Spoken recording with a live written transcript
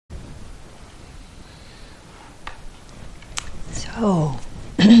So,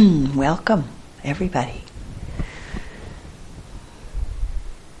 welcome everybody.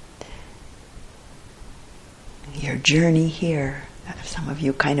 Your journey here, some of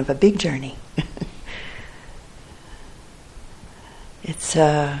you kind of a big journey. It's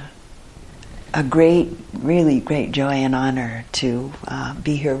a great, really great joy and honor to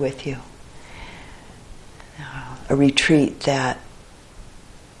be here with you. A retreat that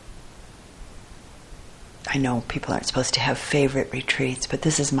I know people aren't supposed to have favorite retreats, but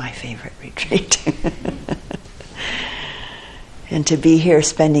this is my favorite retreat. And to be here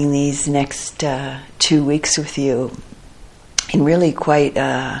spending these next 2 weeks with you in really quite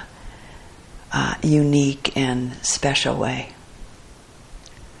a unique and special way.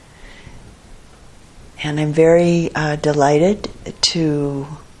 And I'm very delighted to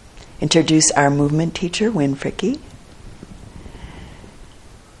introduce our movement teacher, Wynn Fricke.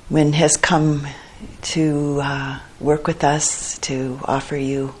 Wynn has come to work with us to offer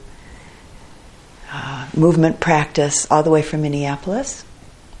you movement practice all the way from Minneapolis.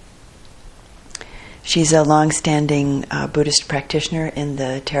 She's a long-standing Buddhist practitioner in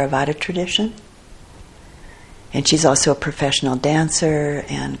the Theravada tradition, and she's also a professional dancer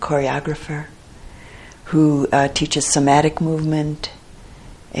and choreographer who teaches somatic movement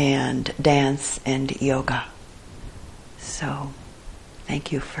and dance and yoga. So,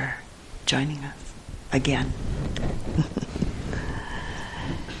 thank you for joining us again.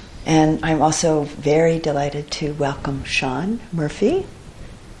 And I'm also very delighted to welcome Sean Murphy.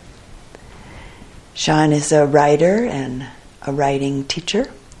 Sean is a writer and a writing teacher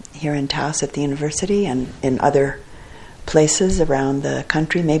here in Taos at the university and in other places around the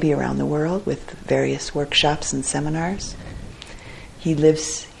country, maybe around the world, with various workshops and seminars. He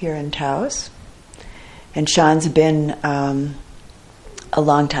lives here in Taos. And Sean's been a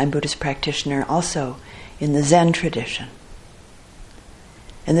long-time Buddhist practitioner also in the Zen tradition.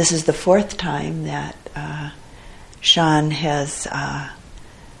 And this is the fourth time that Sean has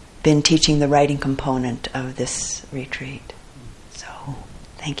been teaching the writing component of this retreat. So,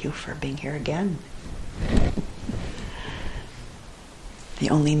 thank you for being here again. The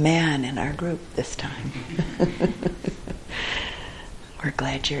only man in our group this time. We're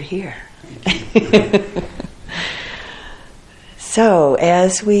glad you're here. So,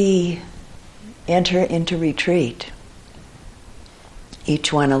 as we enter into retreat,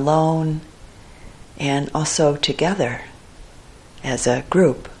 each one alone and also together as a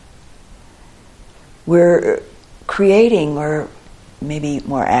group, we're creating, or maybe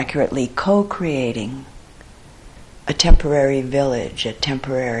more accurately, co-creating a temporary village, a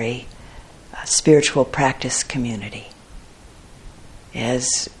temporary spiritual practice community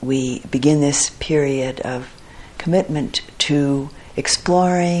as we begin this period of commitment to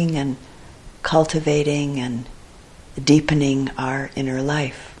exploring and cultivating and deepening our inner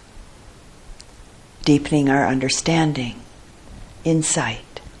life, deepening our understanding,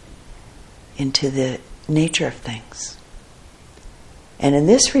 insight into the nature of things. And in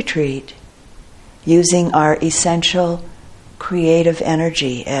this retreat, using our essential creative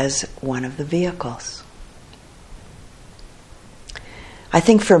energy as one of the vehicles. I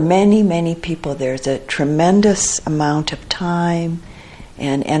think for many, many people there's a tremendous amount of time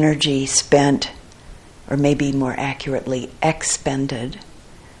and energy spent, or maybe more accurately expended,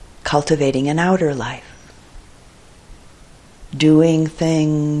 cultivating an outer life. Doing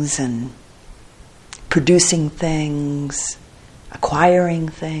things and producing things, acquiring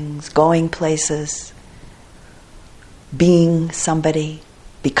things, going places, being somebody,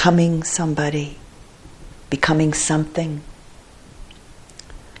 becoming something.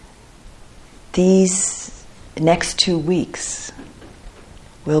 These next 2 weeks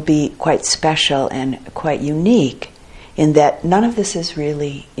will be quite special and quite unique in that none of this is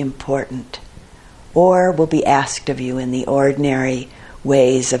really important or will be asked of you in the ordinary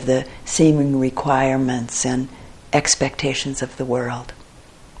ways of the seeming requirements and expectations of the world.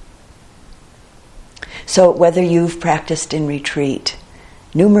 So whether you've practiced in retreat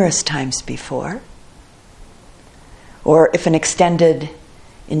numerous times before, or if an extended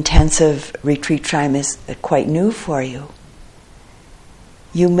intensive retreat time is quite new for you,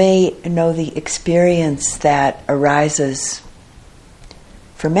 you may know the experience that arises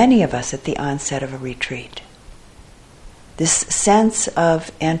for many of us at the onset of a retreat. This sense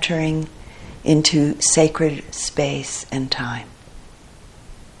of entering into sacred space and time,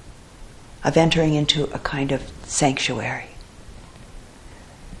 of entering into a kind of sanctuary,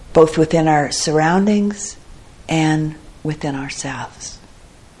 both within our surroundings and within ourselves.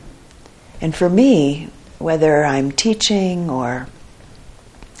 And for me, whether I'm teaching or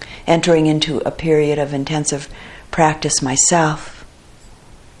entering into a period of intensive practice myself,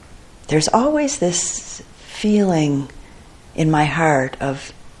 there's always this feeling in my heart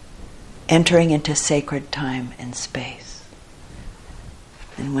of entering into sacred time and space.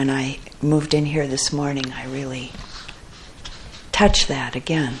 And when I moved in here this morning, I really touched that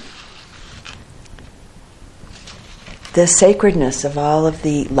again. The sacredness of all of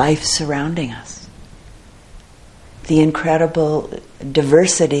the life surrounding us, the incredible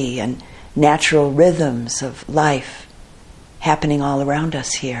diversity and natural rhythms of life happening all around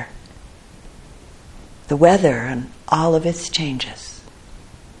us here, the weather and all of its changes,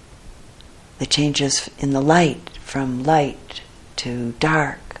 the changes in the light, from light to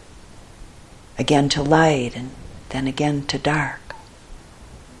dark, again to light, and then again to dark.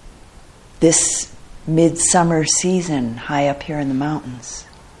 This midsummer season high up here in the mountains,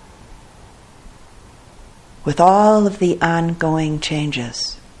 with all of the ongoing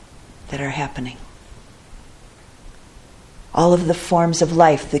changes that are happening. All of the forms of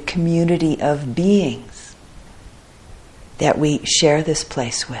life, the community of beings that we share this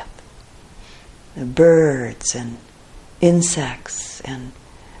place with. The birds and insects and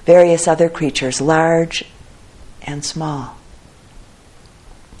various other creatures, large and small.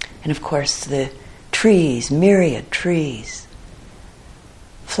 And of course the trees, myriad trees,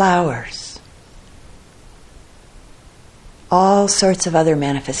 flowers, all sorts of other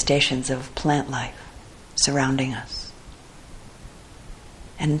manifestations of plant life surrounding us.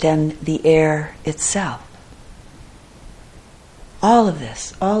 And then the air itself. All of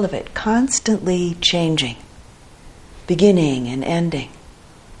this, all of it, constantly changing, beginning and ending,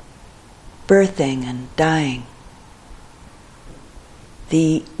 birthing and dying.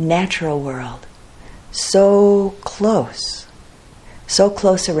 The natural world, so close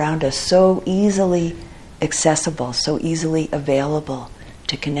around us, so easily accessible, so easily available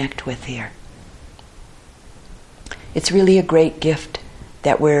to connect with here. It's really a great gift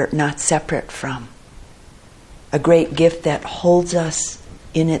that we're not separate from. A great gift that holds us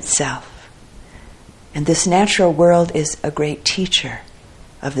in itself. And this natural world is a great teacher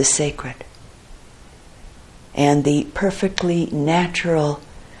of the sacred. And the perfectly natural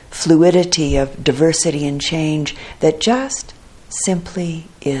fluidity of diversity and change that just simply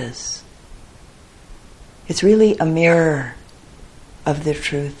is. It's really a mirror of the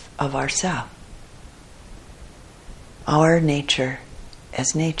truth of ourself. Our nature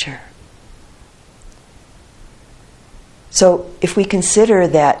as nature. So if we consider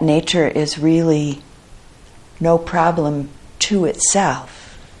that nature is really no problem to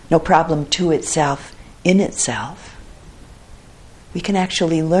itself in itself, we can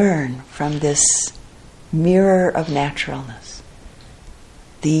actually learn from this mirror of naturalness,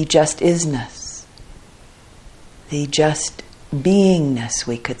 the just isness, the just beingness,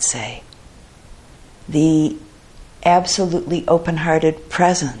 we could say, the absolutely open-hearted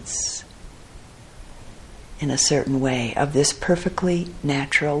presence, in a certain way, of this perfectly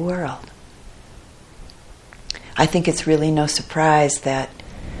natural world. I think it's really no surprise that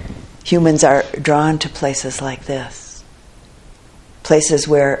humans are drawn to places like this, places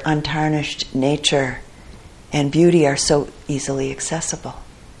where untarnished nature and beauty are so easily accessible.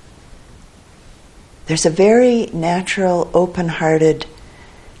 There's a very natural, open-hearted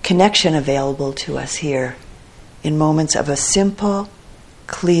connection available to us here in moments of a simple,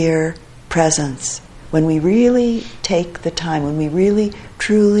 clear presence, when we really take the time, when we really,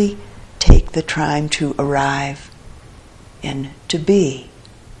 truly take the time to arrive and to be,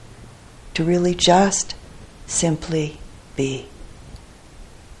 to really just simply be.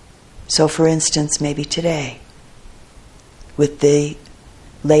 So for instance, maybe today, with the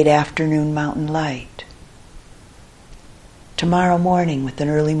late afternoon mountain light, tomorrow morning with an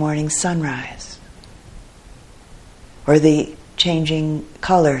early morning sunrise, or the changing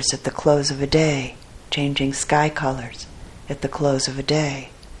colors at the close of a day, changing sky colors at the close of a day,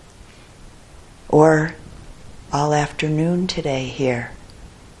 or all afternoon today here,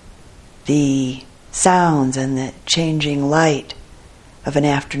 the sounds and the changing light of an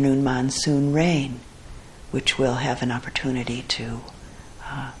afternoon monsoon rain, which we'll have an opportunity to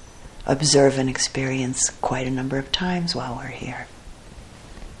observe and experience quite a number of times while we're here.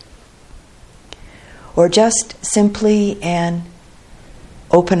 Or just simply and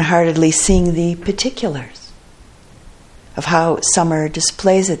open-heartedly seeing the particulars of how summer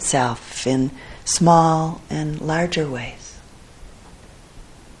displays itself in small and larger ways.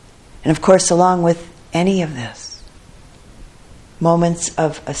 And of course, along with any of this, moments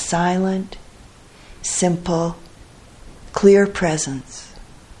of a silent, simple, clear presence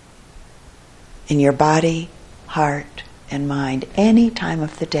in your body, heart, and mind, any time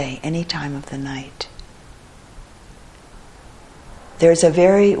of the day, any time of the night. there's a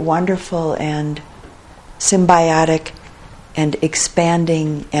very wonderful and symbiotic and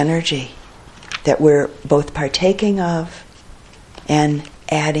expanding energy that we're both partaking of and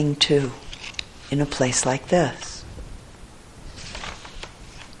adding to in a place like this.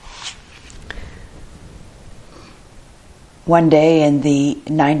 One day in the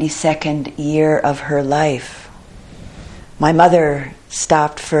 92nd year of her life, my mother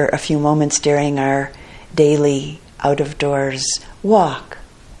stopped for a few moments during our daily out-of-doors walk,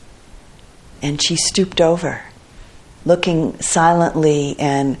 and she stooped over, looking silently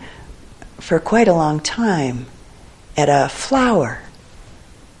and for quite a long time at a flower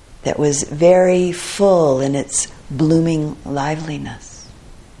that was very full in its blooming liveliness.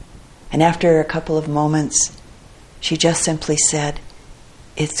 And after a couple of moments, she just simply said,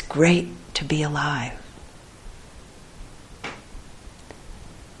 "It's great to be alive."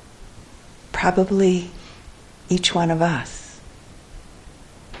 Probably each one of us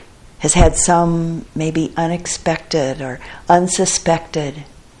has had some maybe unexpected or unsuspected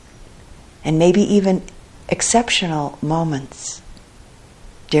and maybe even exceptional moments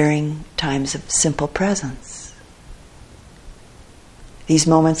during times of simple presence. These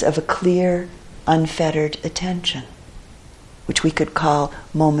moments of a clear, unfettered attention, which we could call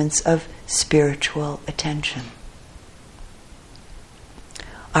moments of spiritual attention.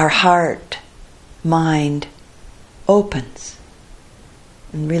 Our heart, mind opens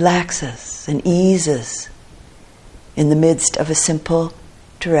and relaxes and eases in the midst of a simple,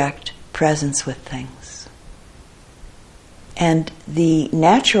 direct presence with things. And the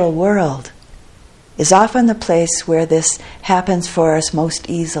natural world is often the place where this happens for us most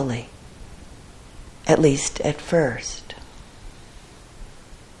easily, at least at first.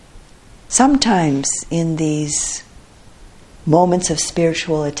 Sometimes in these moments of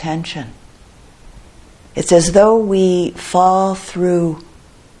spiritual attention, it's as though we fall through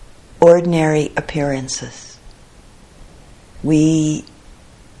ordinary appearances. We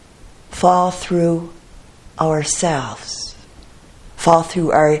fall through ourselves, fall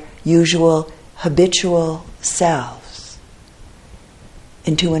through our usual habitual selves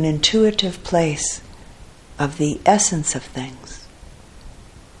into an intuitive place of the essence of things.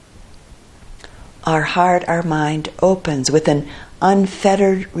 Our heart, our mind opens with an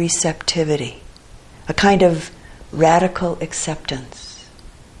unfettered receptivity, a kind of radical acceptance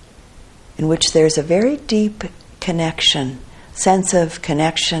in which there's a very deep connection, sense of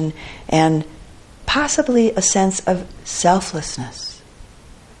connection, and possibly a sense of selflessness,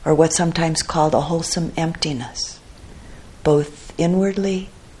 or what's sometimes called a wholesome emptiness, both inwardly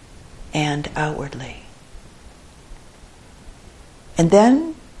and outwardly. And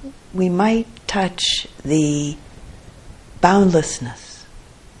then we might touch the boundlessness,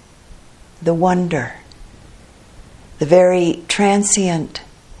 the wonder, the very transient,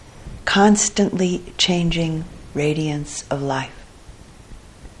 constantly changing radiance of life.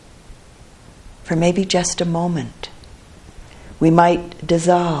 For maybe just a moment, we might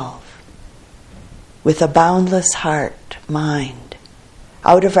dissolve with a boundless heart, mind,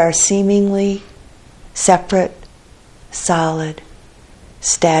 out of our seemingly separate, solid,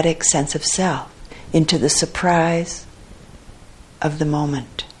 static sense of self into the surprise of the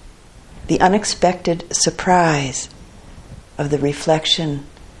moment, the unexpected surprise of the reflection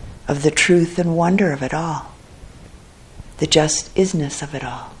of the truth and wonder of it all, the just isness of it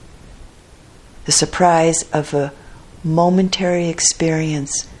all, the surprise of a momentary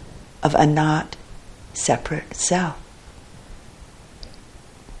experience of a not separate self.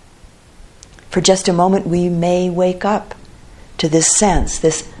 For just a moment we may wake up to this sense,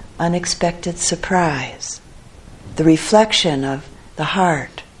 this unexpected surprise, the reflection of the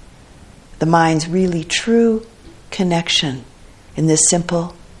heart, the mind's really true connection in this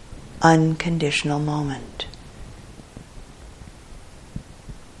simple, unconditional moment.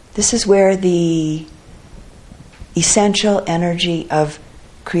 This is where the essential energy of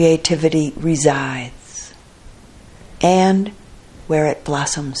creativity resides and where it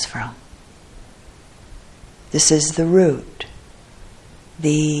blossoms from. This is the root,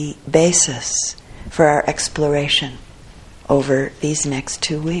 the basis for our exploration over these next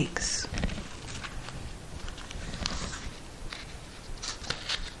 2 weeks.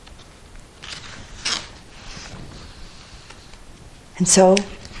 And so,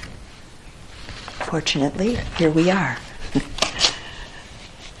 fortunately, here we are.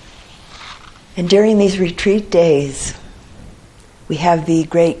 And during these retreat days, we have the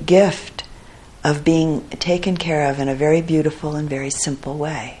great gift of being taken care of in a very beautiful and very simple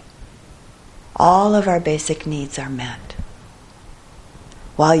way. All of our basic needs are met.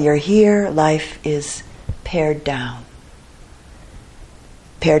 While you're here, life is pared down.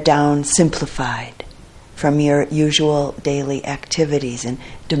 pared down, simplified from your usual daily activities and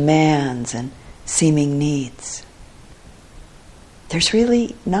demands and seeming needs. There's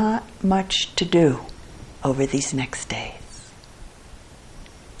really not much to do over these next days.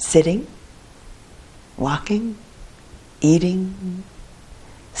 Sitting, walking, eating,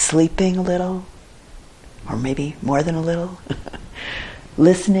 sleeping a little, or maybe more than a little,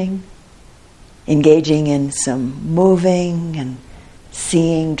 listening, engaging in some moving and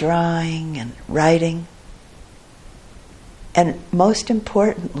seeing, drawing and writing, and most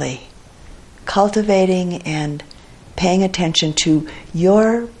importantly, cultivating and paying attention to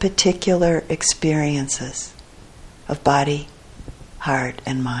your particular experiences of body, heart,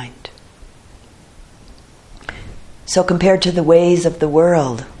 and mind. So compared to the ways of the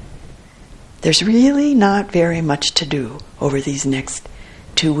world, there's really not very much to do over these next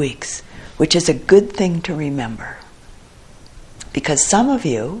 2 weeks, which is a good thing to remember. Because some of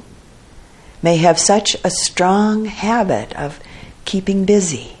you may have such a strong habit of keeping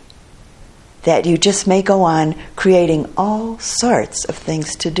busy that you just may go on creating all sorts of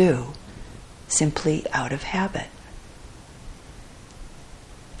things to do simply out of habit.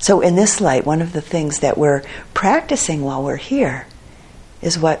 So in this light, one of the things that we're practicing while we're here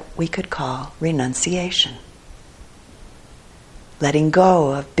is what we could call renunciation. Letting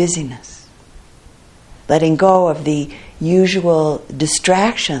go of busyness. Letting go of the usual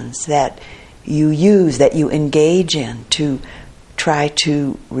distractions that you use, that you engage in to try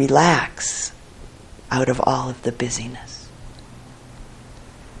to relax out of all of the busyness.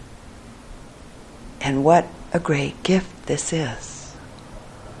 And what a great gift this is,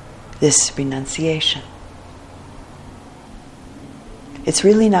 this renunciation. It's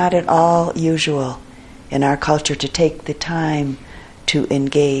really not at all usual in our culture to take the time to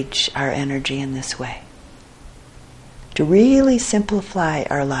engage our energy in this way, to really simplify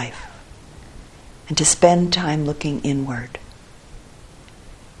our life and to spend time looking inward,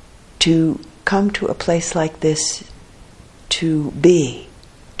 to come to a place like this to be,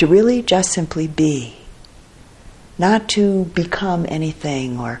 to really just simply be, not to become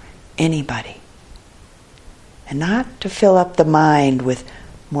anything or anybody, and not to fill up the mind with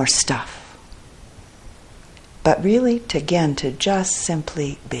more stuff, but really to just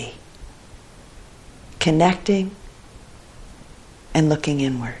simply be, connecting and looking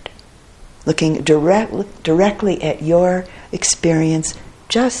inward, looking directly at your experience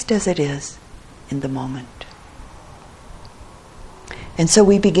just as it is in the moment. And so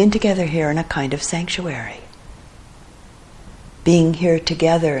we begin together here in a kind of sanctuary, being here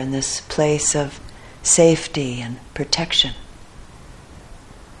together in this place of safety and protection,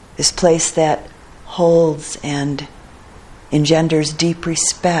 this place that holds and engenders deep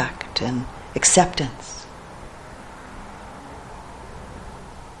respect and acceptance.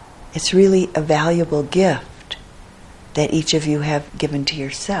 It's really a valuable gift that each of you have given to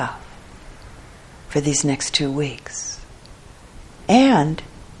yourself for these next 2 weeks, and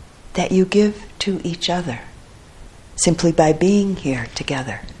that you give to each other simply by being here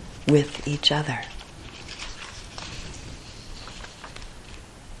together with each other.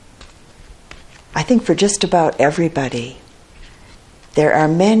 I think for just about everybody, there are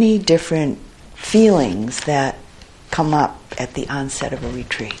many different feelings that come up at the onset of a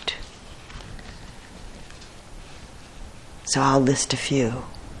retreat. So I'll list a few.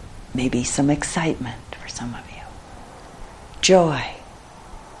 Maybe some excitement for some of you. Joy.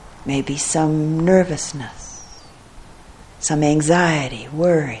 Maybe some nervousness. Some anxiety,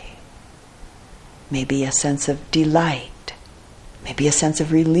 worry. Maybe a sense of delight. Maybe a sense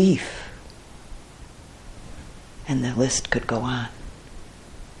of relief. And the list could go on.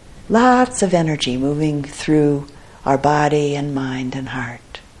 Lots of energy moving through our body and mind and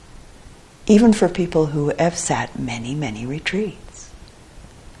heart. Even for people who have sat many, many retreats.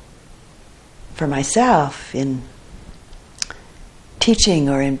 For myself, in teaching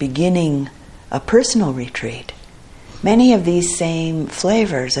or in beginning a personal retreat, many of these same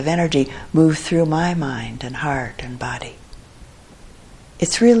flavors of energy move through my mind and heart and body.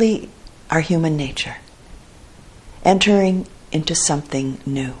 It's really our human nature, entering into something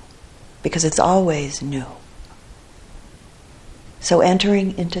new, because it's always new. So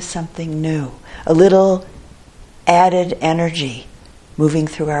entering into something new, a little added energy moving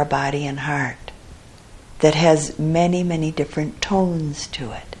through our body and heart that has many, many different tones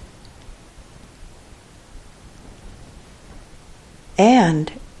to it.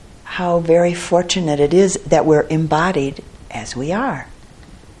 And how very fortunate it is that we're embodied as we are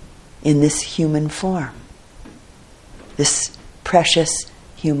in this human form, this precious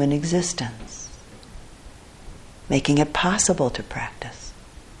human existence, making it possible to practice.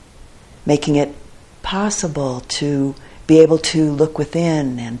 making it possible to be able to look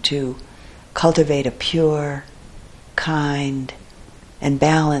within and to cultivate a pure, kind, and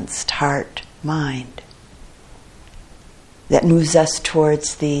balanced heart-mind that moves us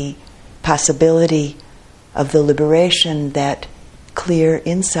towards the possibility of the liberation that clear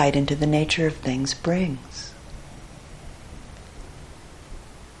insight into the nature of things brings.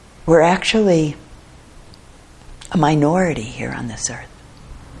 We're actually a minority here on this earth.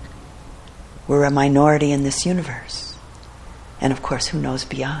 We're a minority in this universe. And of course, who knows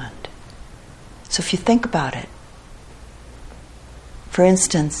beyond? So if you think about it, for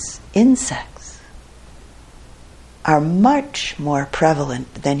instance, insects are much more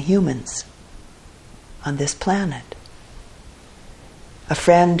prevalent than humans on this planet. A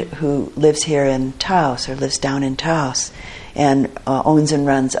friend who lives here in Taos, or lives down in Taos, and owns and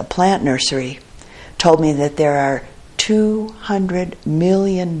runs a plant nursery, told me that there are 200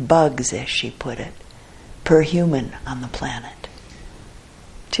 million bugs, as she put it, per human on the planet.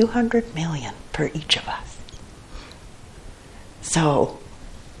 200 million per each of us. So,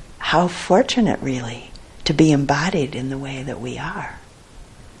 how fortunate, really, to be embodied in the way that we are.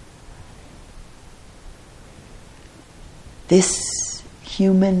 This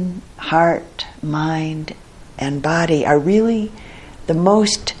human heart, mind, and body are really the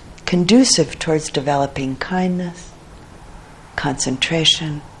most conducive towards developing kindness,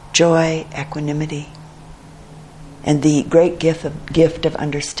 concentration, joy, equanimity, and the great gift of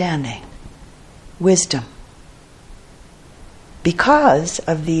understanding, wisdom, because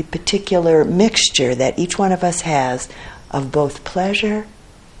of the particular mixture that each one of us has of both pleasure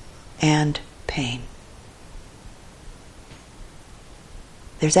and pain.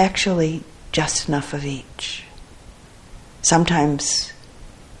 There's actually just enough of each. Sometimes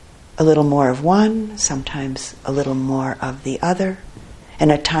a little more of one, sometimes a little more of the other,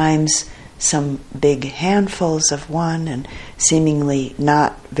 and at times some big handfuls of one and seemingly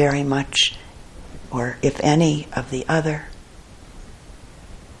not very much, or if any, of the other.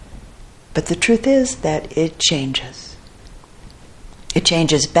 But the truth is that it changes. It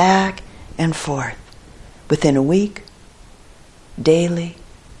changes back and forth within a week, daily,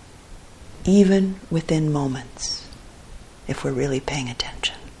 even within moments, if we're really paying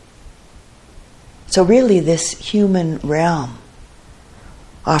attention. So really, this human realm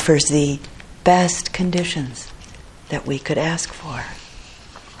offers the best conditions that we could ask for.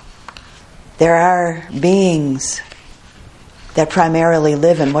 There are beings that primarily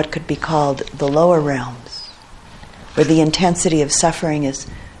live in what could be called the lower realms, where the intensity of suffering is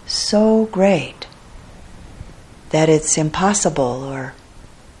so great that it's impossible, or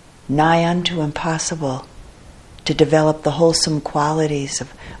nigh unto impossible, to develop the wholesome qualities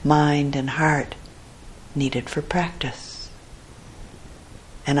of mind and heart needed for practice.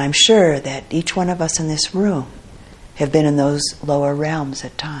 And I'm sure that each one of us in this room have been in those lower realms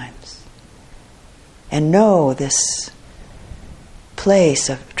at times and know this place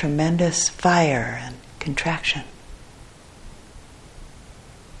of tremendous fire and contraction.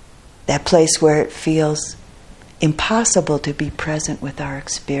 That place where it feels impossible to be present with our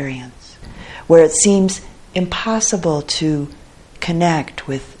experience, where it seems impossible to connect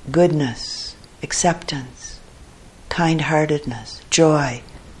with goodness, acceptance, kind-heartedness, joy,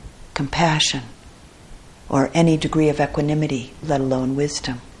 compassion, or any degree of equanimity, let alone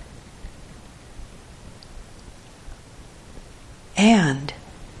wisdom. And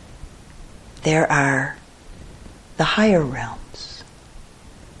there are the higher realms,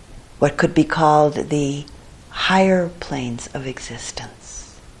 what could be called the higher planes of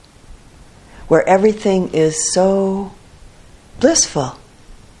existence, where everything is so blissful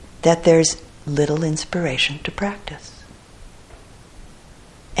that there's little inspiration to practice.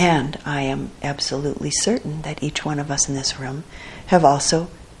 And I am absolutely certain that each one of us in this room have also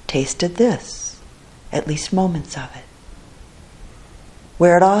tasted this, at least moments of it,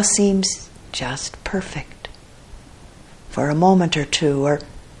 where it all seems just perfect for a moment or two, or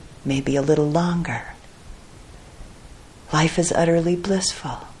maybe a little longer. Life is utterly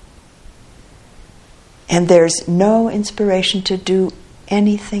blissful. And there's no inspiration to do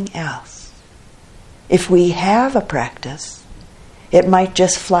anything else. If we have a practice, it might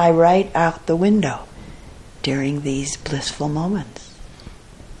just fly right out the window during these blissful moments.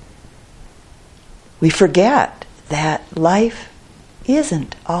 We forget that life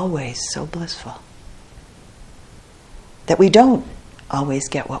isn't always so blissful, that we don't always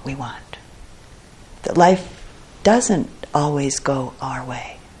get what we want, that life doesn't always go our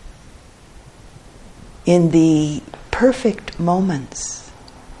way. In the perfect moments,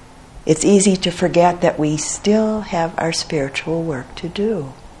 it's easy to forget that we still have our spiritual work to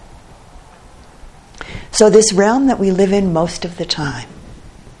do. So this realm that we live in most of the time,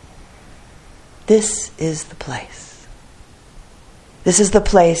 this is the place. This is the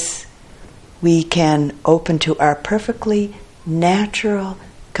place we can open to our perfectly natural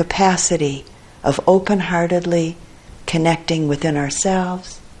capacity of open-heartedly connecting within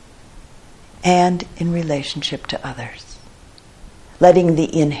ourselves and in relationship to others. Letting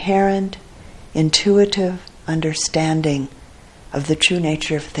the inherent, intuitive understanding of the true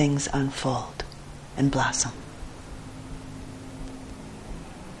nature of things unfold and blossom.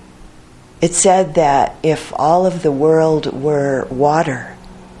 It's said that if all of the world were water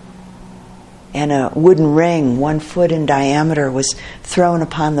and a wooden ring 1 foot in diameter was thrown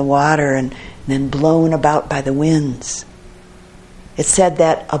upon the water and then blown about by the winds, it's said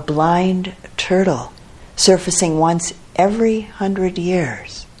that a blind turtle surfacing once every 100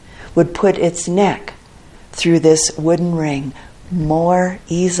 years would put its neck through this wooden ring more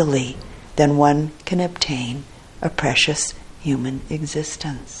easily than one can obtain a precious human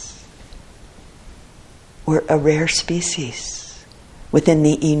existence. We're a rare species within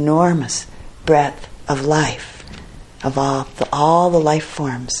the enormous breadth of life, of all the life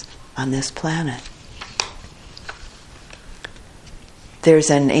forms on this planet.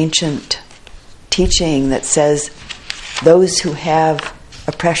 There's an ancient teaching that says those who have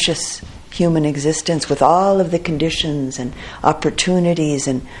a precious human existence with all of the conditions and opportunities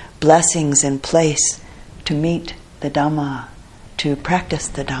and blessings in place to meet the Dhamma, to practice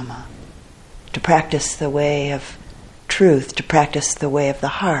the Dhamma, to practice the way of truth, to practice the way of the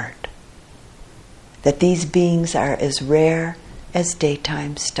heart, that these beings are as rare as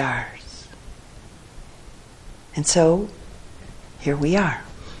daytime stars. And so, here we are,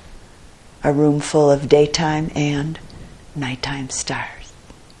 a room full of daytime and nighttime stars.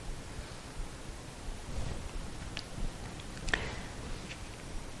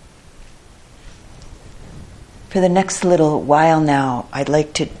 For the next little while now, I'd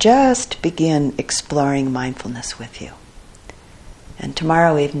like to just begin exploring mindfulness with you. And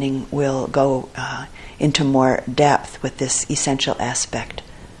tomorrow evening we'll go into more depth with this essential aspect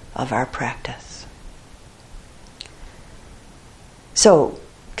of our practice. So,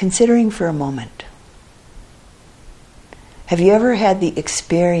 considering for a moment, have you ever had the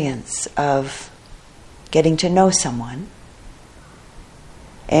experience of getting to know someone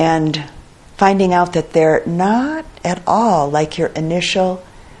and finding out that they're not at all like your initial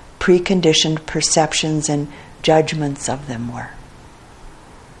preconditioned perceptions and judgments of them were?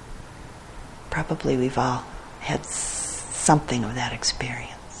 Probably we've all had something of that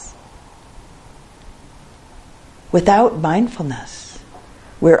experience. Without mindfulness,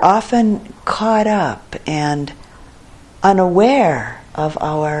 we're often caught up and unaware of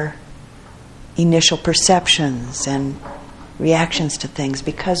our initial perceptions and reactions to things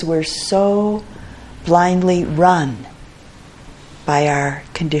because we're so blindly run by our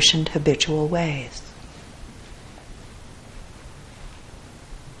conditioned habitual ways.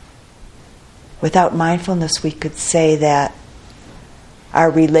 Without mindfulness, we could say that our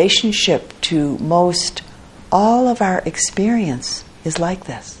relationship to most all of our experience is like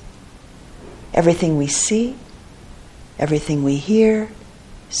this. Everything we see, everything we hear,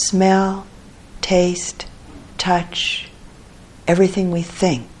 smell, taste, touch, everything we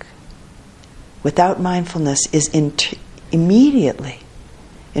think, without mindfulness is immediately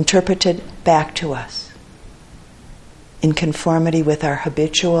interpreted back to us in conformity with our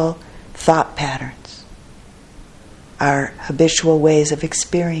habitual thought patterns, our habitual ways of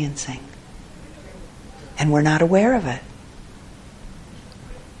experiencing, and we're not aware of it.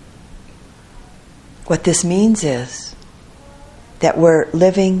 What this means is that we're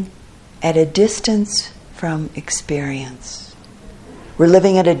living at a distance from experience. We're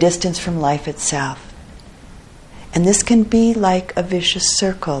living at a distance from life itself. And this can be like a vicious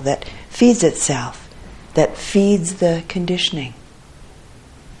circle that feeds itself, that feeds the conditioning.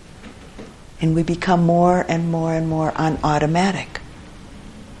 And we become more and more and more on automatic,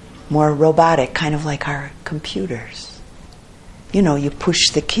 more robotic, kind of like our computers. You know, you push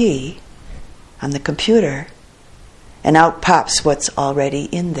the key on the computer and out pops what's already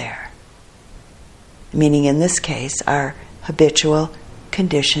in there. Meaning in this case, our habitual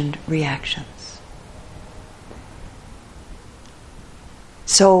conditioned reactions.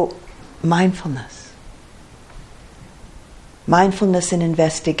 So, mindfulness. Mindfulness and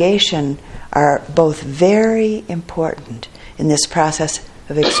investigation are both very important in this process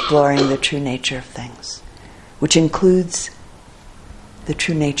of exploring the true nature of things, which includes the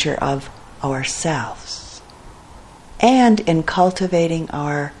true nature of ourselves, and in cultivating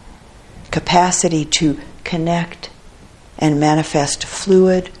our capacity to connect and manifest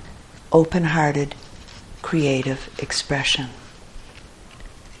fluid, open-hearted creative expression.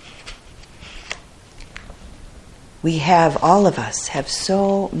 We have, all of us, have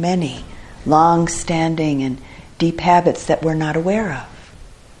so many long-standing and deep habits that we're not aware of.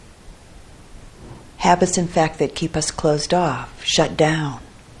 Habits, in fact, that keep us closed off, shut down.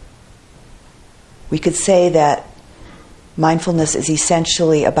 We could say that mindfulness is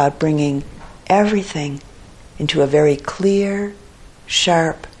essentially about bringing everything into a very clear,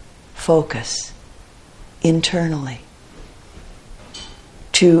 sharp focus internally,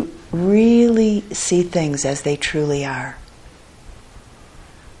 to really see things as they truly are.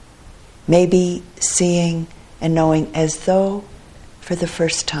 Maybe seeing and knowing as though for the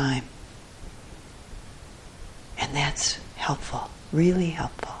first time. And that's helpful, really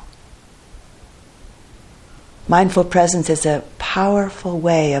helpful. Mindful presence is a powerful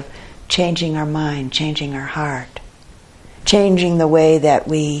way of changing our mind, changing our heart, changing the way that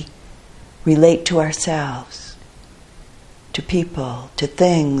we relate to ourselves, to people, to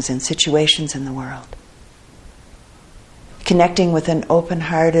things and situations in the world. Connecting with an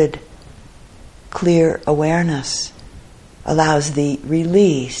open-hearted, clear awareness allows the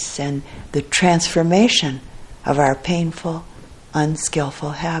release and the transformation of our painful,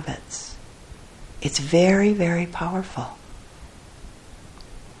 unskillful habits. It's very, very powerful.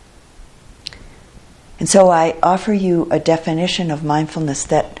 And so I offer you a definition of mindfulness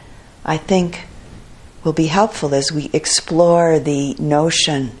that I think will be helpful as we explore the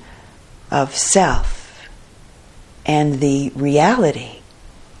notion of self and the reality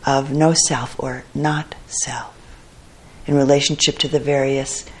of no self or not self in relationship to the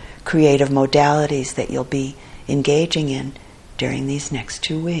various creative modalities that you'll be engaging in during these next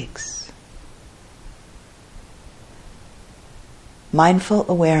 2 weeks. Mindful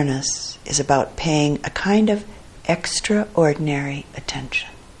awareness is about paying a kind of extraordinary attention.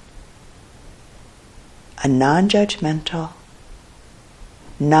 A non-judgmental,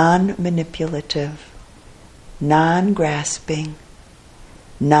 non-manipulative, non-grasping,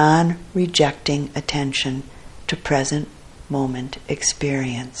 non-rejecting attention to present moment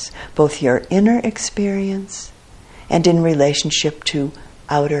experience, both your inner experience and in relationship to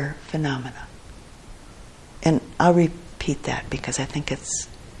outer phenomena. And I'll repeat that because I think it's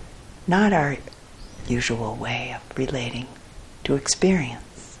not our usual way of relating to experience.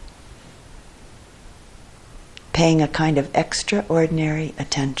 Paying a kind of extraordinary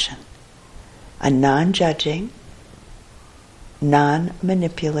attention, a non-judging,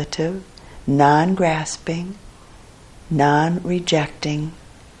 non-manipulative, non-grasping, non-rejecting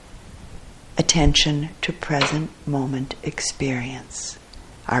attention to present moment experience,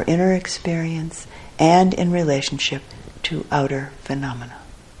 our inner experience, and in relationship to outer phenomena.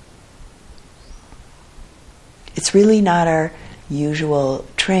 It's really not our usual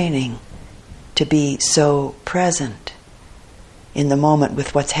training to be so present in the moment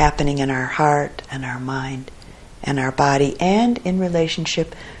with what's happening in our heart and our mind and our body, and in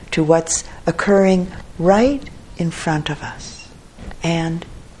relationship to what's occurring right in front of us and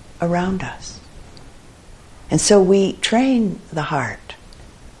around us. And so we train the heart,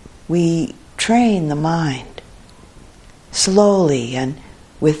 we train the mind slowly and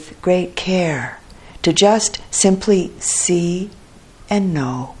with great care to just simply see and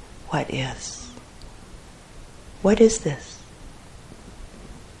know what is. What is this?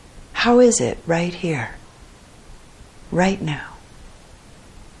 How is it right here, right now?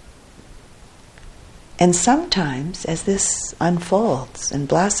 And sometimes, as this unfolds and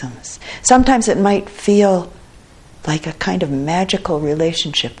blossoms, sometimes it might feel like a kind of magical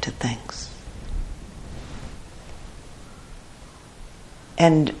relationship to things.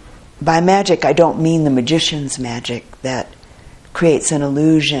 And by magic, I don't mean the magician's magic that creates an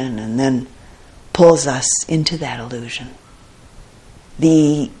illusion and then pulls us into that illusion.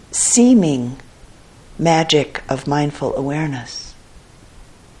 The seeming magic of mindful awareness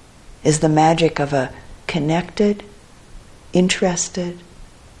is the magic of a connected, interested,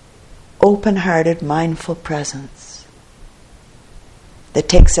 open-hearted, mindful presence that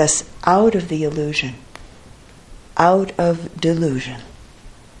takes us out of the illusion, out of delusion,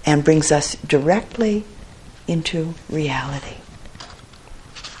 and brings us directly into reality.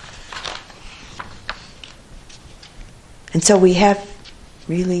 And so we have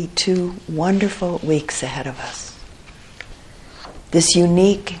really 2 wonderful weeks ahead of us. This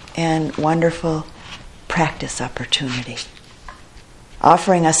unique and wonderful practice opportunity,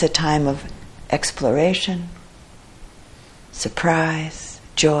 offering us a time of exploration, surprise,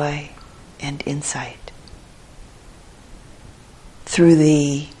 joy, and insight. Through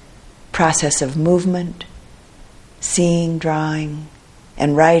the process of movement, seeing, drawing,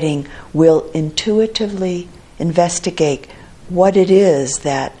 and writing will intuitively investigate what it is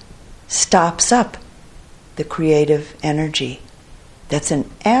that stops up the creative energy that's an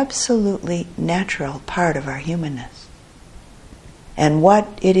absolutely natural part of our humanness, and what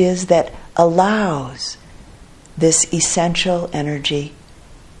it is that allows this essential energy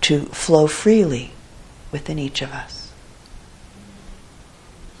to flow freely within each of us.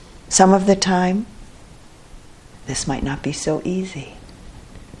 Some of the time, this might not be so easy.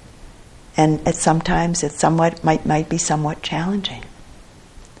 And sometimes it might be somewhat challenging.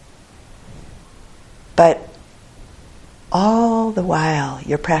 But all the while,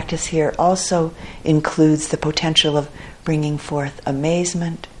 your practice here also includes the potential of bringing forth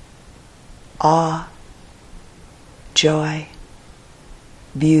amazement, awe, joy,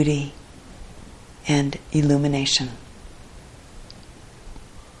 beauty, and illumination.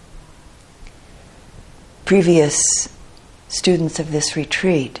 Previous students of this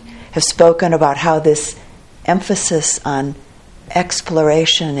retreat have spoken about how this emphasis on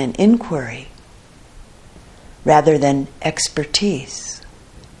exploration and inquiry, rather than expertise,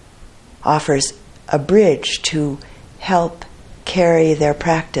 offers a bridge to help carry their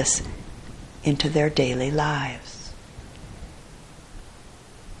practice into their daily lives.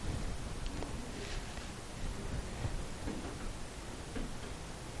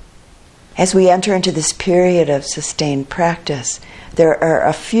 As we enter into this period of sustained practice, there are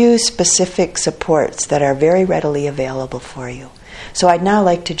a few specific supports that are very readily available for you. So I'd now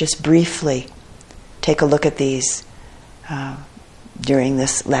like to just briefly take a look at these during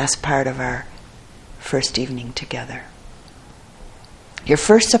this last part of our first evening together. Your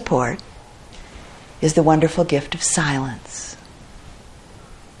first support is the wonderful gift of silence.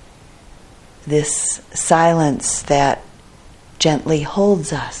 This silence that gently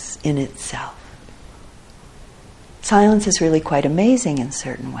holds us in itself. Silence is really quite amazing in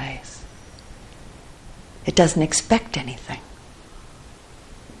certain ways. It doesn't expect anything.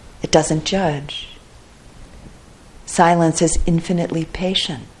 It doesn't judge. Silence is infinitely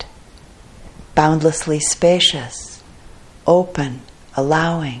patient, boundlessly spacious, open,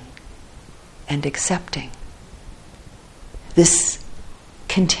 allowing, and accepting. This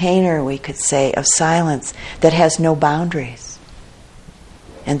container, we could say, of silence that has no boundaries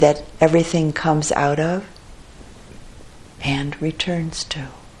and that everything comes out of and returns to.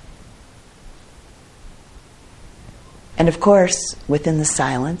 And of course, within the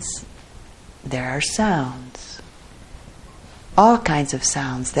silence, there are sounds. All kinds of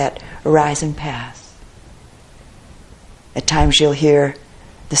sounds that arise and pass. At times you'll hear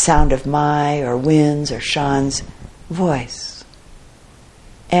the sound of my or Wynn's or Sean's voice,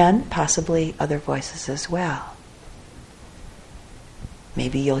 and possibly other voices as well.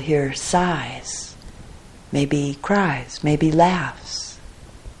 Maybe you'll hear sighs, maybe cries, maybe laughs,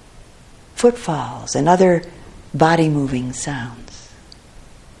 footfalls, and other body-moving sounds.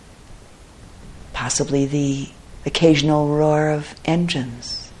 Possibly the occasional roar of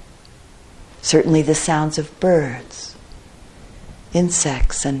engines. Certainly the sounds of birds,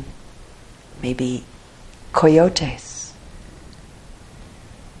 insects, and maybe coyotes.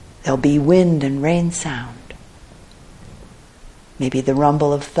 There'll be wind and rain sound. Maybe the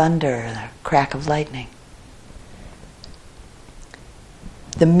rumble of thunder, the crack of lightning.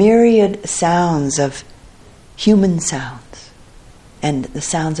 The myriad sounds of human sounds and the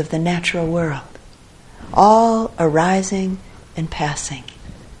sounds of the natural world, all arising and passing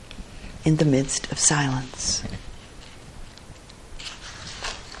in the midst of silence.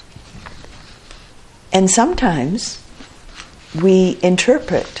 And sometimes we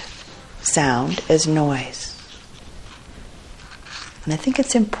interpret sound as noise. And I think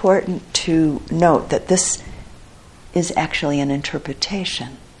it's important to note that this is actually an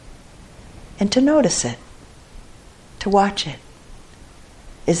interpretation, and to notice it, to watch it.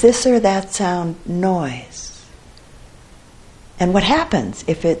 Is this or that sound noise? And what happens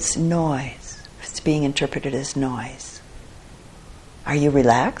if it's noise, if it's being interpreted as noise? Are you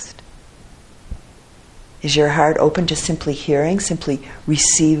relaxed? Is your heart open to simply hearing, simply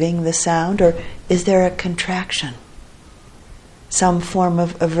receiving the sound? Or is there a contraction? Some form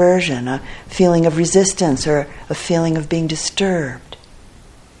of aversion, a feeling of resistance, or a feeling of being disturbed?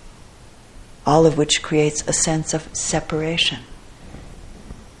 All of which creates a sense of separation.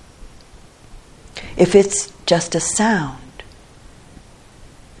 If it's just a sound,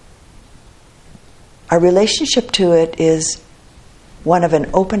 our relationship to it is one of an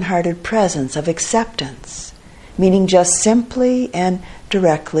open-hearted presence of acceptance, meaning just simply and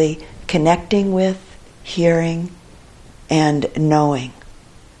directly connecting with, hearing, and knowing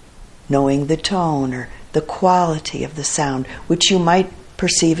the tone or the quality of the sound, which you might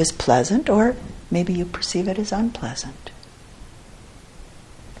perceive as pleasant, or maybe you perceive it as unpleasant.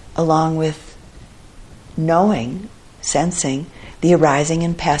 Along with knowing, sensing the arising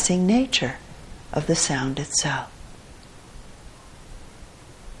and passing nature of the sound itself.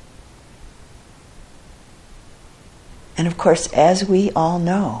 And of course, as we all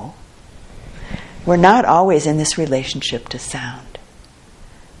know, we're not always in this relationship to sound.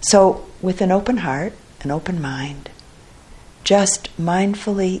 So, with an open heart, an open mind, just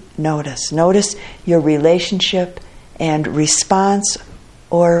mindfully notice. Notice your relationship and response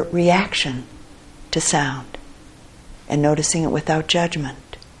or reaction to sound, and noticing it without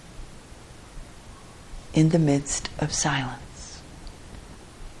judgment in the midst of silence.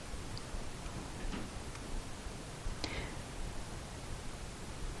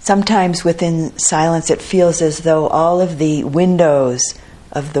 Sometimes within silence it feels as though all of the windows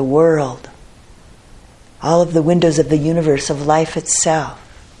of the world, all of the windows of the universe, of life itself,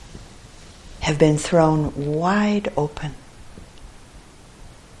 have been thrown wide open.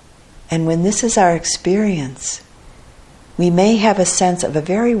 And when this is our experience, we may have a sense of a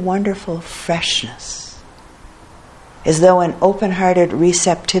very wonderful freshness, as though an open-hearted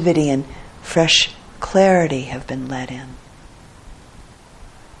receptivity and fresh clarity have been let in.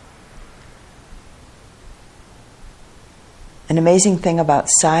 An amazing thing about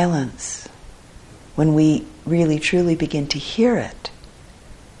silence, when we really truly begin to hear it,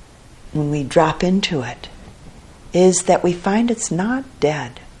 when we drop into it, is that we find it's not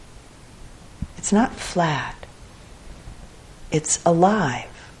dead. It's not flat. It's alive.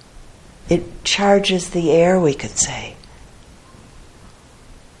 It charges the air, we could say.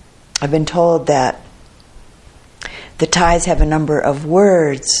 I've been told that the Thais have a number of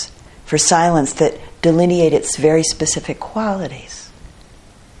words for silence that delineate its very specific qualities.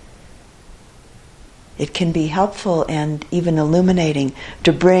 It can be helpful and even illuminating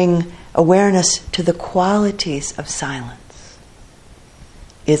to bring awareness to the qualities of silence.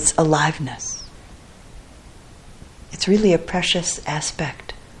 Its aliveness. It's really a precious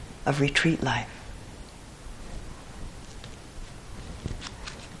aspect of retreat life.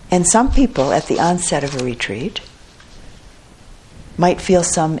 And some people at the onset of a retreat might feel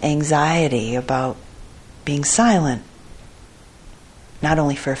some anxiety about being silent, not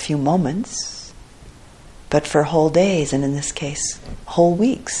only for a few moments, but for whole days, and in this case, whole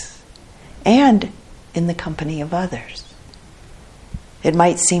weeks, and in the company of others. It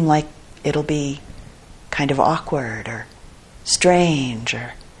might seem like it'll be kind of awkward or strange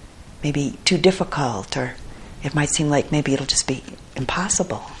or maybe too difficult, or it might seem like maybe it'll just be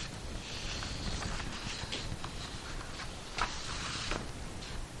impossible.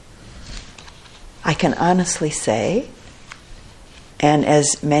 I can honestly say, and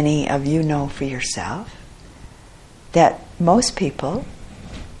as many of you know for yourself, that most people,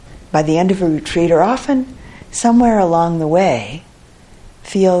 by the end of a retreat, or often somewhere along the way,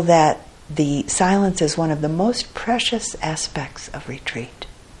 feel that the silence is one of the most precious aspects of retreat.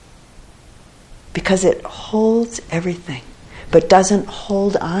 Because it holds everything, but doesn't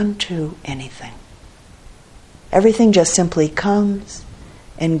hold on to anything. Everything just simply comes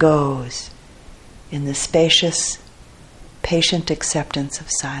and goes in the spacious, patient acceptance of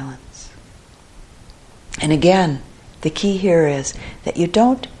silence. And again, the key here is that you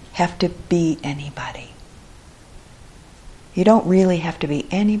don't have to be anybody. You don't really have to be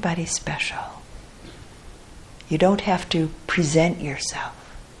anybody special. You don't have to present yourself.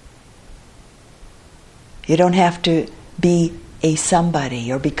 You don't have to be a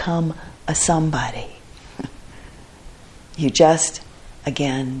somebody or become a somebody. You just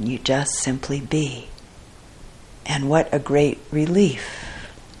simply be. And what a great relief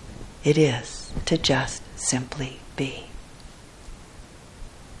it is to just simply be.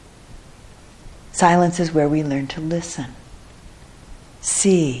 Silence is where we learn to listen,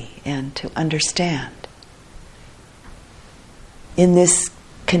 see, and to understand. In this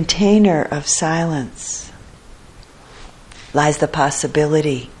container of silence lies the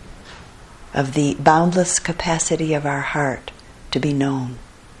possibility of the boundless capacity of our heart to be known,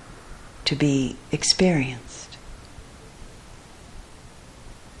 to be experienced.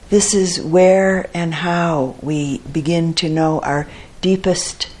 This is where and how we begin to know our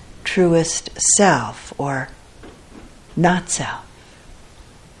deepest, truest self, or not self,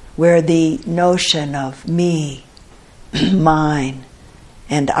 where the notion of me, mine,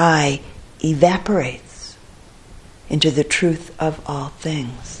 and I evaporates into the truth of all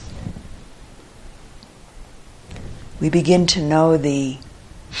things. We begin to know the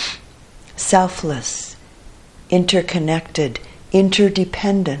selfless, interconnected,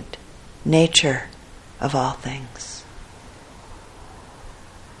 interdependent nature of all things.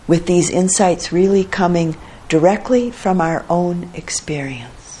 with these insights really coming directly from our own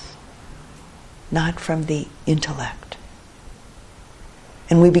experience, not from the intellect.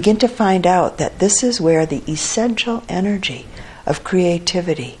 And we begin to find out that this is where the essential energy of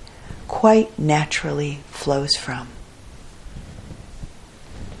creativity quite naturally flows from.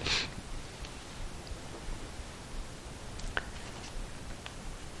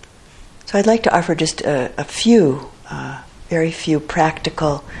 So I'd like to offer just a few, very few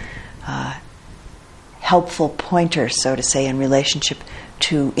practical, helpful pointers, so to say, in relationship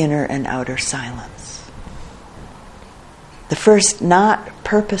to inner and outer silence. The first, not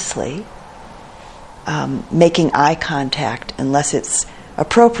purposely making eye contact unless it's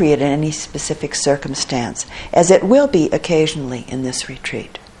appropriate in any specific circumstance, as it will be occasionally in this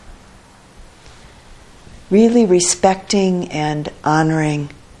retreat. Really respecting and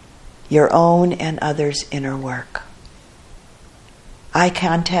honoring your own and others' inner work. Eye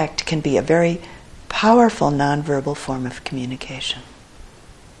contact can be a very powerful nonverbal form of communication.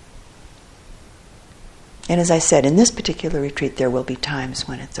 And as I said, in this particular retreat, there will be times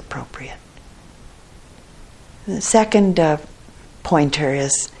when it's appropriate. The second pointer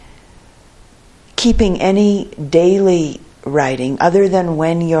is keeping any daily writing, other than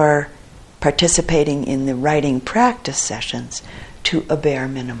when you're participating in the writing practice sessions, to a bare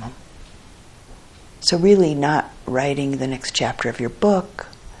minimum. So really not writing the next chapter of your book,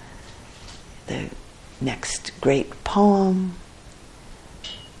 the next great poem.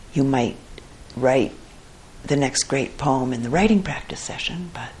 You might write the next great poem in the writing practice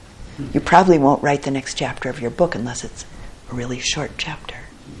session, but you probably won't write the next chapter of your book unless it's a really short chapter.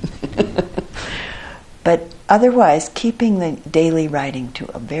 But otherwise, keeping the daily writing to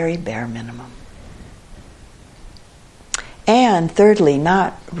a very bare minimum. And thirdly,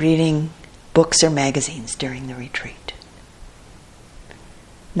 not reading books or magazines during the retreat.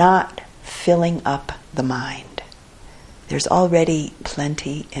 Not filling up the mind. There's already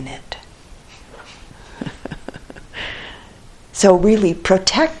plenty in it. So really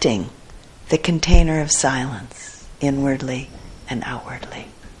protecting the container of silence inwardly and outwardly.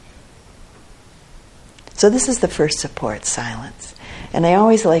 So this is the first support, silence. And I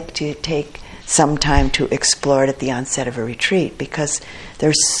always like to take some time to explore it at the onset of a retreat, because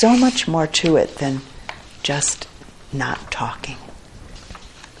there's so much more to it than just not talking.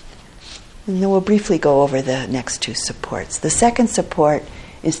 And then we'll briefly go over the next two supports. The second support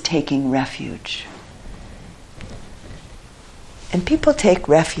is taking refuge. And people take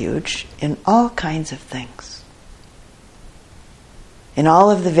refuge in all kinds of things. In all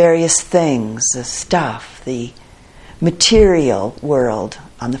of the various things, the stuff, the material world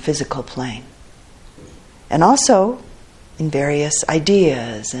on the physical plane. And also in various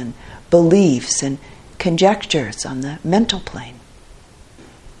ideas and beliefs and conjectures on the mental plane.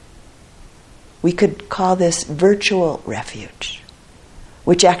 We could call this virtual refuge,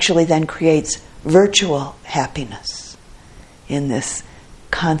 which actually then creates virtual happiness in this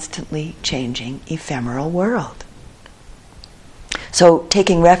constantly changing ephemeral world. So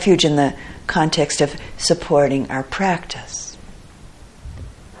taking refuge in the context of supporting our practice.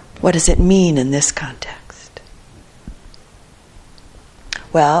 What does it mean in this context?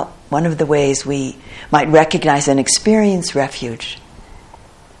 Well, one of the ways we might recognize and experience refuge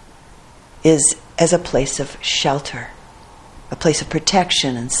is as a place of shelter, a place of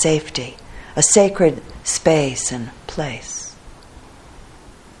protection and safety, a sacred space and place.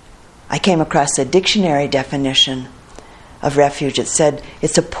 I came across a dictionary definition of refuge. It said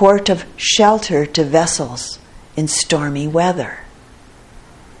it's a port of shelter to vessels in stormy weather,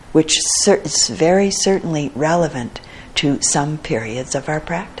 which is very certainly relevant to some periods of our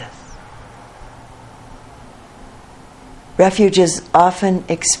practice. Refuge is often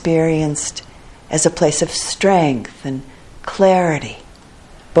experienced as a place of strength and clarity,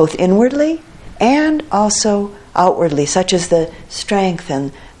 both inwardly and also outwardly, such as the strength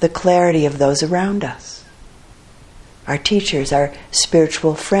and the clarity of those around us. Our teachers, our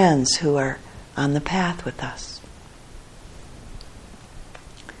spiritual friends who are on the path with us.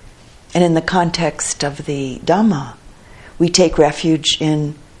 And in the context of the Dhamma, we take refuge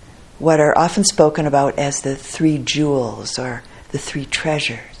in what are often spoken about as the three jewels or the three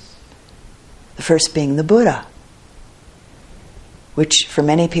treasures. The first being the Buddha, which for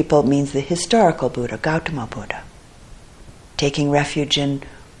many people means the historical Buddha, Gautama Buddha. Taking refuge in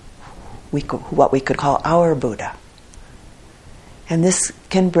what we could call our Buddha. And this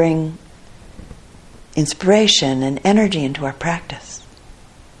can bring inspiration and energy into our practice.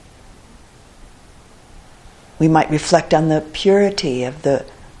 We might reflect on the purity of the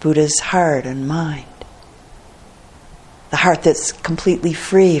Buddha's heart and mind. the heart that's completely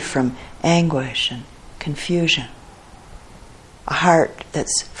free from anguish and confusion, a heart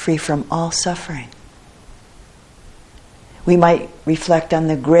that's free from all suffering. We might reflect on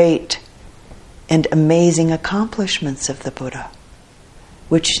the great and amazing accomplishments of the Buddha,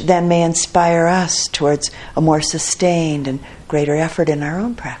 which then may inspire us towards a more sustained and greater effort in our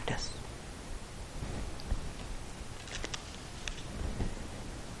own practice.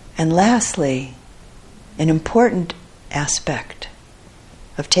 And lastly, an important aspect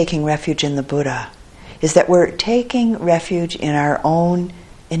of taking refuge in the Buddha is that we're taking refuge in our own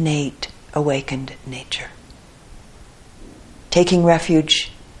innate awakened nature. Taking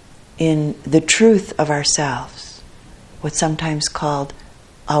refuge in the truth of ourselves, what's sometimes called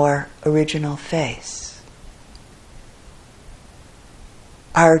our original face.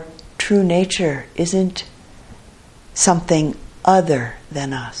 Our true nature isn't something other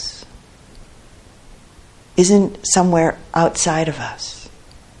than us, isn't somewhere outside of us,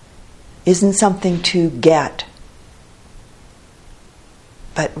 isn't something to get,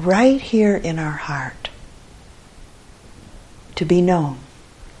 but right here in our heart, to be known.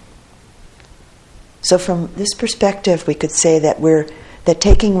 So from this perspective, we could say that that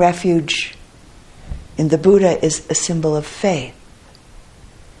taking refuge in the Buddha is a symbol of faith.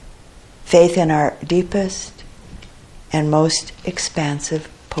 Faith in our deepest and most expansive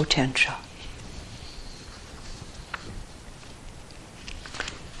potential.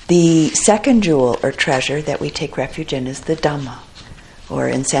 The second jewel or treasure that we take refuge in is the Dhamma, or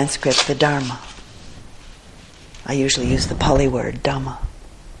in Sanskrit, the Dharma. I usually use the Pali word, Dhamma.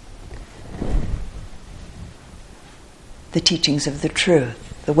 The teachings of the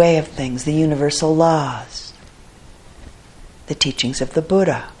truth, the way of things, the universal laws, the teachings of the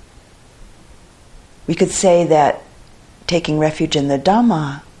Buddha. We could say that taking refuge in the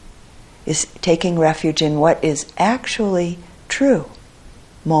Dhamma is taking refuge in what is actually true,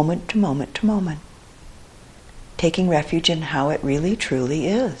 moment to moment to moment. Taking refuge in how it really truly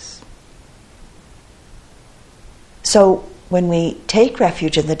is. So when we take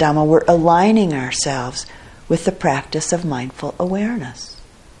refuge in the Dhamma, we're aligning ourselves with the practice of mindful awareness.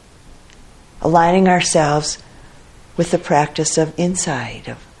 Aligning ourselves with the practice of insight,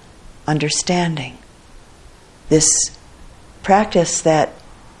 of understanding. This practice that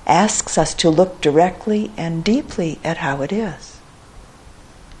asks us to look directly and deeply at how it is.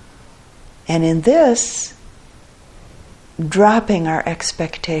 And in this, dropping our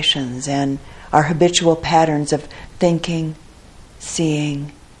expectations and our habitual patterns of thinking,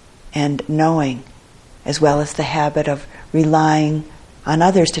 seeing, and knowing, as well as the habit of relying on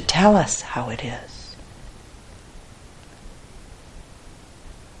others to tell us how it is.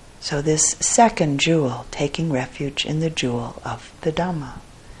 So this second jewel, taking refuge in the jewel of the Dhamma.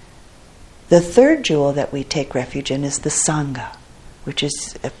 The third jewel that we take refuge in is the Sangha, which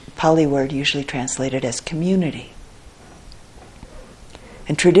is a Pali word usually translated as community.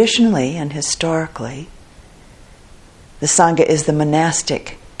 And traditionally and historically, the Sangha is the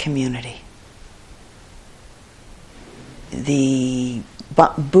monastic community. The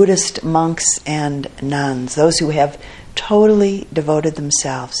Buddhist monks and nuns, those who have totally devoted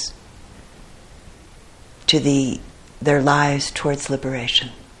themselves to their lives towards liberation.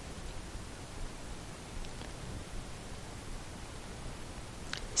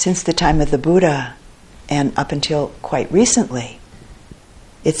 Since the time of the Buddha, and up until quite recently,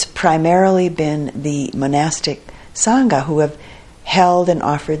 it's primarily been the monastic Sangha who have held and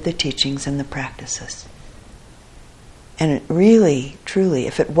offered the teachings and the practices. And really, truly,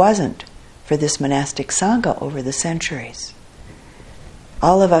 if it wasn't for this monastic Sangha over the centuries,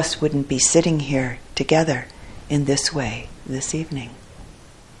 all of us wouldn't be sitting here together in this way this evening.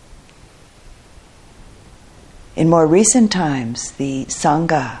 In more recent times, the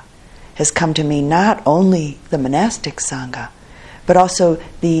Sangha has come to mean not only the monastic Sangha, but also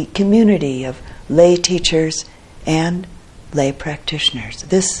the community of lay teachers and lay practitioners.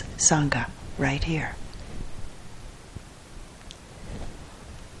 This Sangha right here.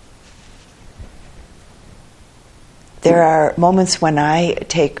 There are moments when I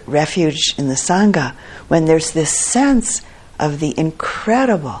take refuge in the Sangha when there's this sense of the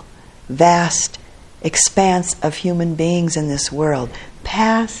incredible, vast expanse of human beings in this world,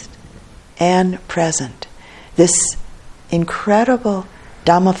 past and present. This incredible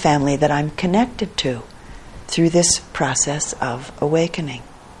Dhamma family that I'm connected to through this process of awakening.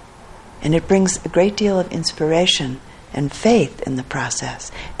 And it brings a great deal of inspiration and faith in the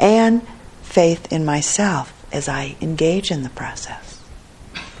process, and faith in myself as I engage in the process.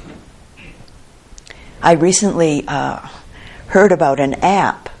 I recently heard about an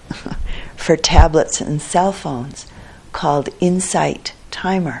app for tablets and cell phones called Insight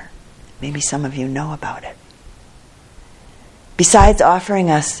Timer. Maybe some of you know about it. Besides offering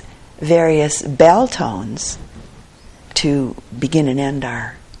us various bell tones to begin and end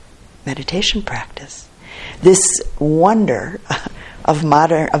our meditation practice, this wonder of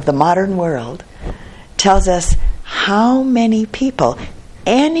the modern world tells us how many people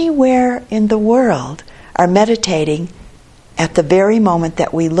anywhere in the world are meditating at the very moment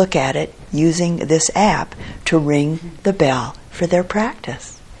that we look at it, using this app to ring the bell for their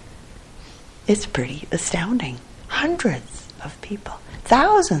practice. It's pretty astounding. Hundreds of people,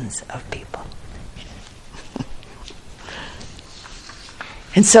 thousands of people.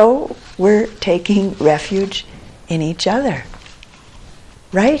 And so we're taking refuge in each other,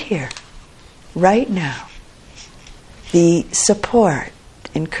 right here, right now. The support,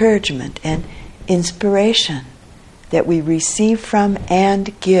 encouragement, and inspiration that we receive from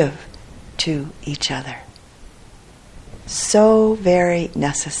and give to each other. So very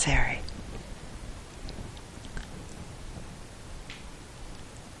necessary.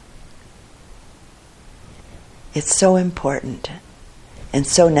 It's so important and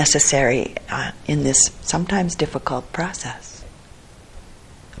so necessary in this sometimes difficult process.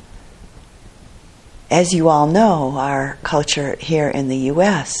 As you all know, our culture here in the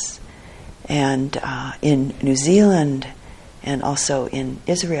U.S. and in New Zealand and also in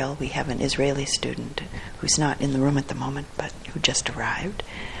Israel, we have an Israeli student who's not in the room at the moment but who just arrived.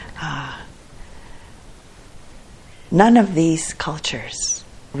 None of these cultures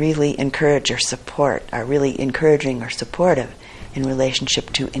really encourage or support, are really encouraging or supportive in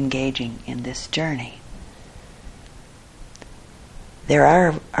relationship to engaging in this journey. There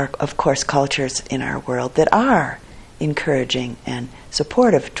are, of course, cultures in our world that are encouraging and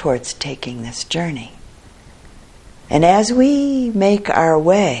supportive towards taking this journey. And as we make our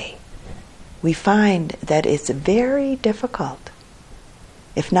way, we find that it's very difficult,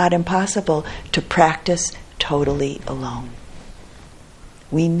 if not impossible, to practice totally alone.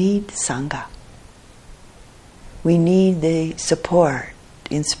 We need Sangha. We need the support,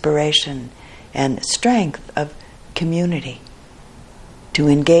 inspiration, and strength of community to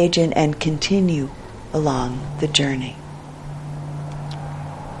engage in and continue along the journey.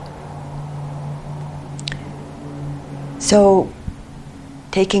 So,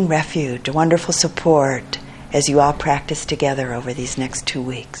 taking refuge, a wonderful support as you all practice together over these next 2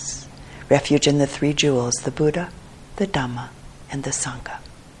 weeks. Refuge in the three jewels, the Buddha, the Dhamma, and the Sangha.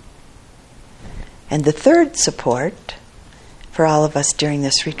 And the third support for all of us during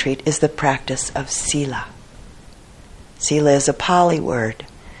this retreat is the practice of Sila. Sila is a Pali word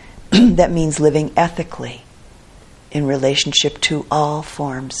that means living ethically in relationship to all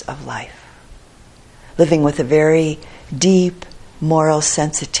forms of life. Living with a very deep moral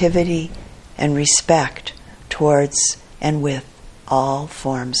sensitivity and respect towards and with all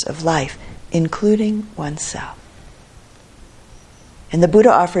forms of life, including oneself. And the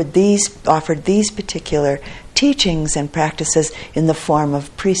Buddha offered these particular teachings and practices in the form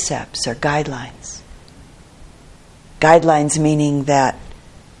of precepts or guidelines. Guidelines meaning that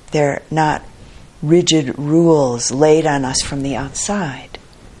they're not rigid rules laid on us from the outside,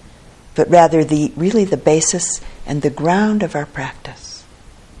 but rather really the basis and the ground of our practice.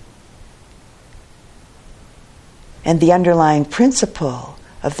 And the underlying principle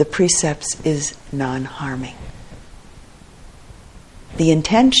of the precepts is non-harming. The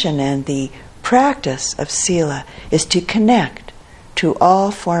intention and the practice of Sila is to connect to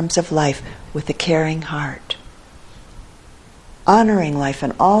all forms of life with a caring heart, honoring life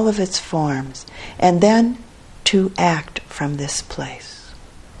in all of its forms, and then to act from this place.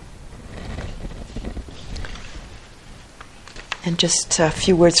 And just a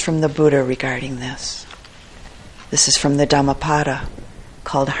few words from the Buddha regarding this. This is from the Dhammapada,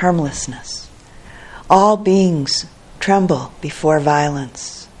 called harmlessness. All beings tremble before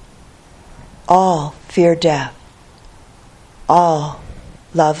violence. All fear death. All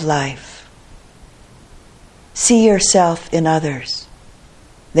love life. See yourself in others.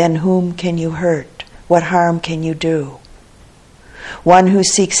 Then whom can you hurt? What harm can you do? One who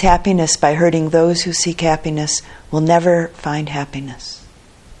seeks happiness by hurting those who seek happiness will never find happiness.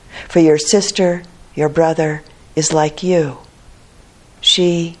 For your sister, your brother, is like you.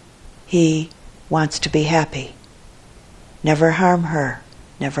 She, he, wants to be happy. Never harm her,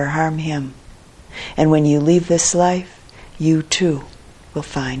 never harm him. And when you leave this life, you too will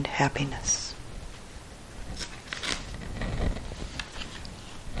find happiness.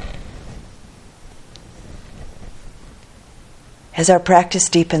 As our practice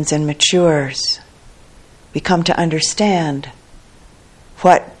deepens and matures, we come to understand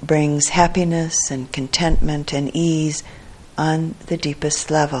what brings happiness and contentment and ease on the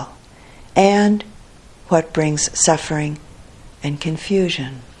deepest level, and what brings suffering and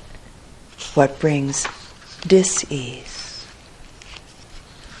confusion, what brings dis-ease.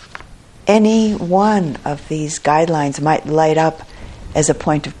 Any one of these guidelines might light up as a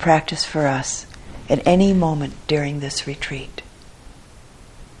point of practice for us at any moment during this retreat.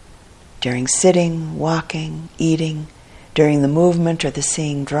 During sitting, walking, eating, during the movement or the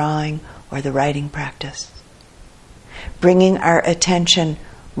seeing, drawing, or the writing practice. Bringing our attention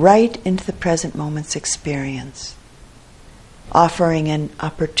right into the present moment's experience, offering an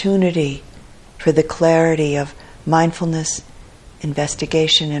opportunity for the clarity of mindfulness,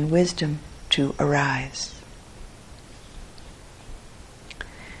 investigation, and wisdom to arise.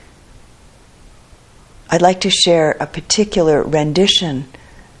 I'd like to share a particular rendition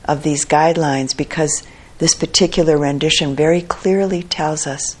of these guidelines because this particular rendition very clearly tells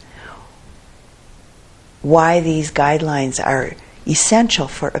us why these guidelines are essential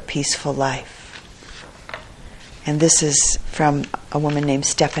for a peaceful life. And this is from a woman named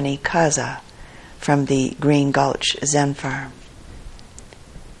Stephanie Kaza from the Green Gulch Zen Farm.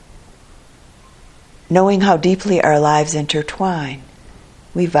 Knowing how deeply our lives intertwine,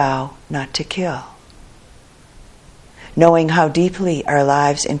 we vow not to kill. Knowing how deeply our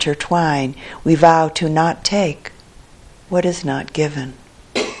lives intertwine, we vow to not take what is not given.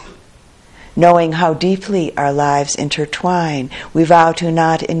 Knowing how deeply our lives intertwine, we vow to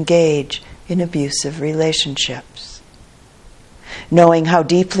not engage in abusive relationships. Knowing how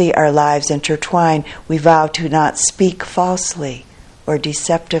deeply our lives intertwine, we vow to not speak falsely or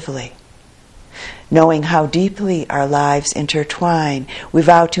deceptively. Knowing how deeply our lives intertwine, we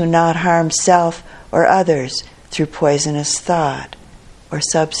vow to not harm self or others through poisonous thought or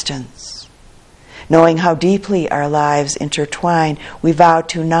substance. Knowing how deeply our lives intertwine, we vow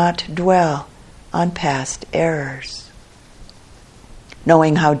to not dwell on past errors.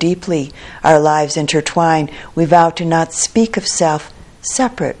 Knowing how deeply our lives intertwine, we vow to not speak of self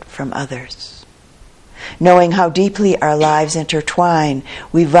separate from others. Knowing how deeply our lives intertwine,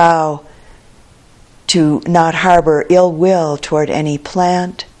 we vow to not harbor ill will toward any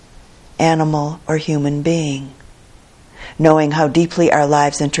plant, animal, or human being. Knowing how deeply our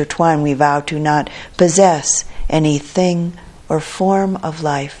lives intertwine, we vow to not possess any thing or form of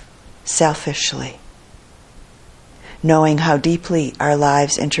life selfishly. Knowing how deeply our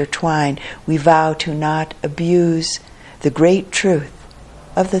lives intertwine, we vow to not abuse the great truth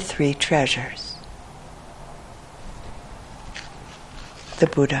of the three treasures: the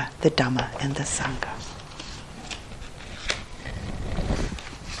Buddha, the Dhamma, and the Sangha.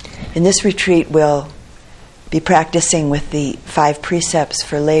 In this retreat, we'll be practicing with the 5 precepts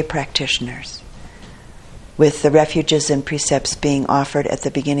for lay practitioners, with the refuges and precepts being offered at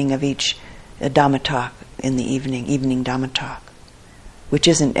the beginning of each Dhamma talk in the evening Dhamma talk, which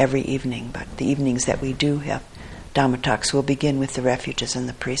isn't every evening, but the evenings that we do have Dhamma talks will begin with the refuges and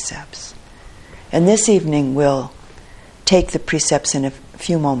the precepts. And this evening we'll take the precepts in a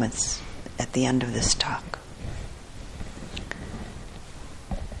few moments at the end of this talk.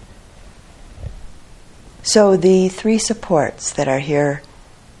 So the 3 supports that are here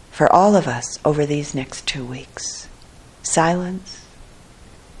for all of us over these next 2 weeks: silence,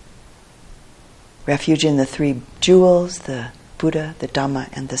 refuge in the 3 jewels, the Buddha, the Dhamma,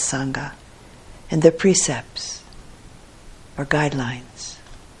 and the Sangha, and the precepts or guidelines.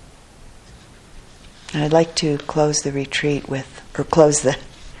 And I'd like to close the retreat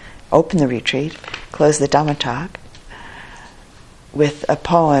open the retreat, close the Dhamma talk with a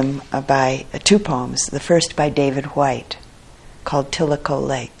poem by 2 poems. The first by David White, called Tilico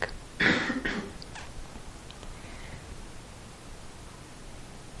Lake.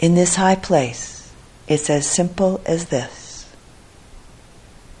 In this high place, it's as simple as this: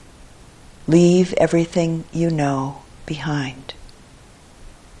 leave everything you know behind.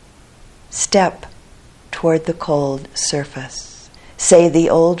 Step toward the cold surface. Say the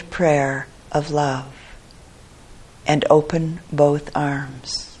old prayer of love and open both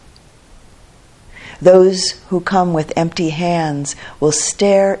arms. Those who come with empty hands will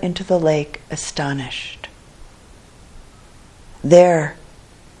stare into the lake astonished. There,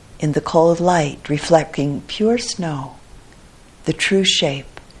 in the cold light, reflecting pure snow, the true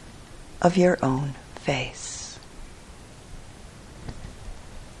shape of your own face.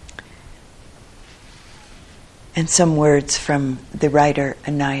 And some words from the writer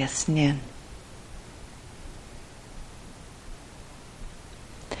Anais Nin.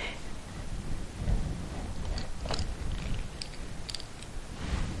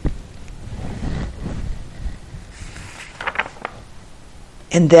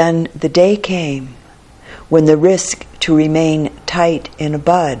 And then the day came when the risk to remain tight in a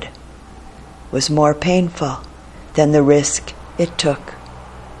bud was more painful than the risk it took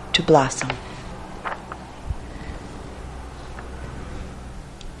to blossom.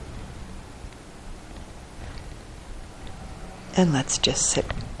 And let's just sit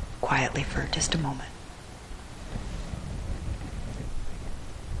quietly for just a moment.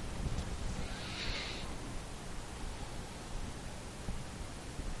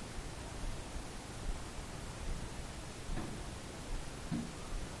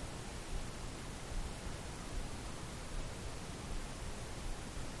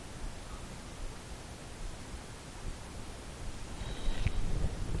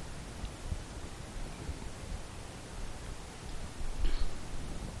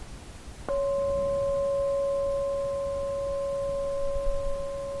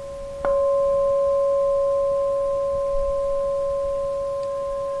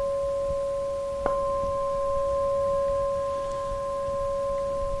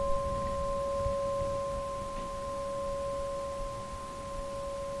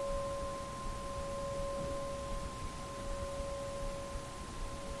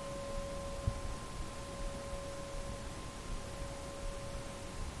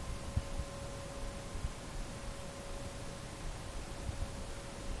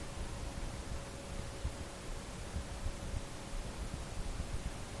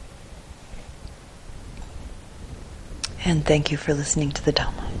 And thank you for listening to the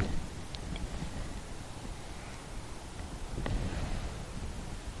Dhamma.